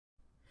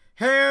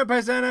Yo,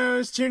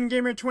 paisanos, Toon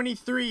Gamer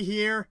 23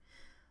 here.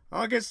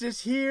 August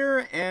is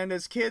here, and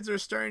as kids are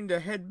starting to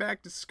head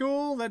back to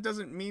school, that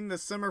doesn't mean the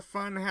summer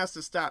fun has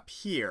to stop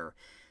here.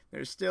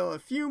 There's still a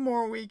few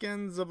more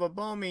weekends of a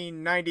balmy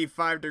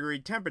 95-degree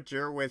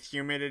temperature with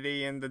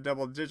humidity in the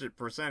double-digit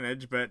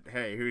percentage, but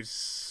hey,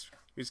 who's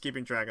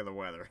keeping track of the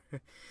weather?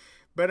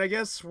 But I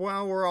guess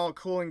while we're all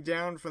cooling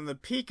down from the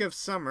peak of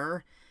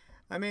summer,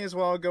 I may as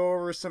well go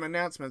over some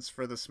announcements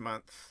for this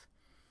month.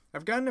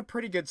 I've gotten a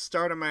pretty good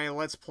start on my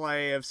Let's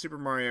Play of Super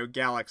Mario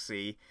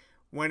Galaxy.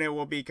 When it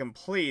will be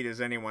complete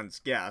is anyone's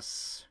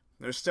guess.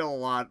 There's still a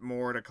lot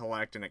more to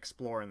collect and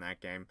explore in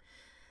that game.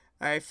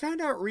 I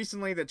found out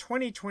recently that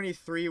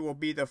 2023 will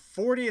be the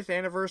 40th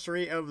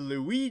anniversary of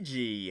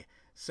Luigi,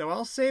 so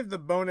I'll save the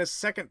bonus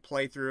second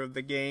playthrough of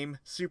the game,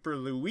 Super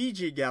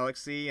Luigi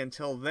Galaxy,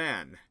 until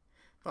then.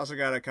 I've also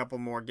got a couple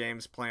more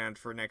games planned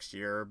for next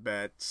year,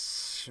 but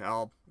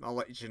I'll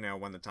let you know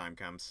when the time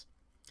comes.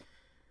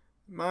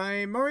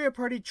 My Mario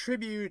Party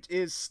tribute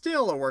is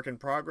still a work in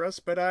progress,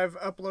 but I've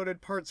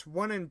uploaded parts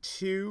 1 and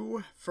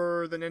 2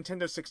 for the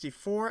Nintendo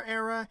 64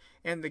 era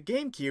and the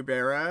GameCube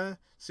era,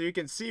 so you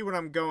can see what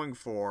I'm going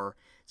for.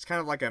 It's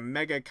kind of like a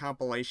mega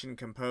compilation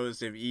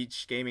composed of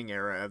each gaming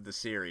era of the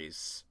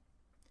series.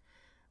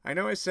 I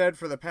know I said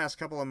for the past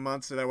couple of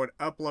months that I would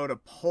upload a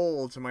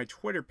poll to my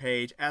Twitter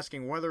page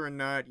asking whether or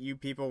not you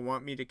people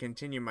want me to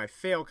continue my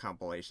fail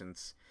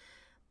compilations,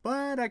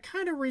 but I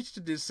kind of reached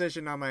a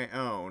decision on my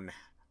own.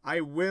 I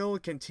will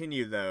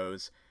continue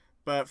those,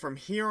 but from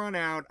here on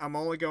out, I'm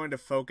only going to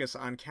focus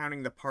on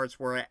counting the parts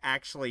where I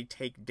actually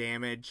take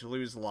damage,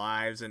 lose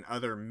lives, and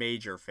other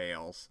major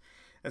fails.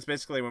 That's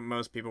basically what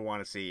most people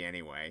want to see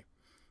anyway.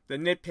 The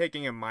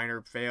nitpicking of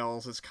minor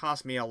fails has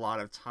cost me a lot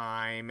of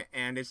time,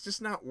 and it's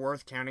just not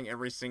worth counting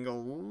every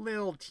single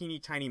little teeny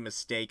tiny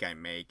mistake I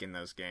make in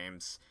those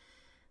games.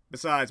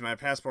 Besides, my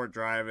passport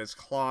drive is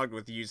clogged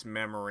with used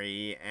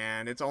memory,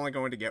 and it's only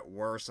going to get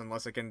worse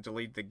unless I can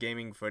delete the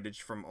gaming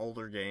footage from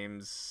older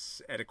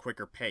games at a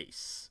quicker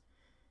pace.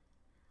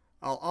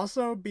 I'll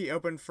also be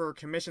open for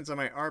commissions on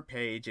my art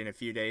page in a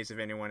few days if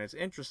anyone is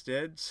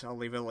interested. I'll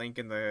leave a link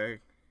in the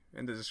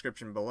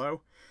description below.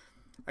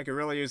 I could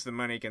really use the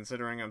money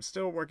considering I'm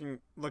still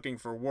looking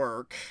for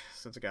work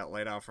since I got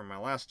laid off from my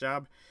last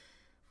job.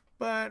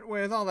 But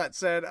with all that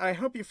said, I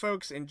hope you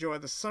folks enjoy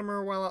the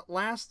summer while it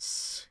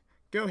lasts.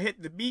 Go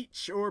hit the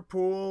beach or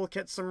pool,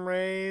 catch some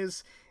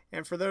rays,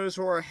 and for those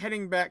who are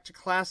heading back to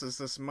classes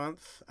this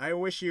month, I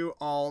wish you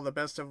all the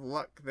best of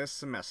luck this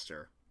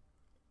semester.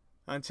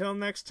 Until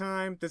next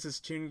time, this is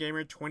Toon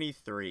Gamer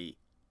 23,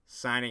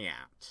 signing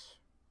out.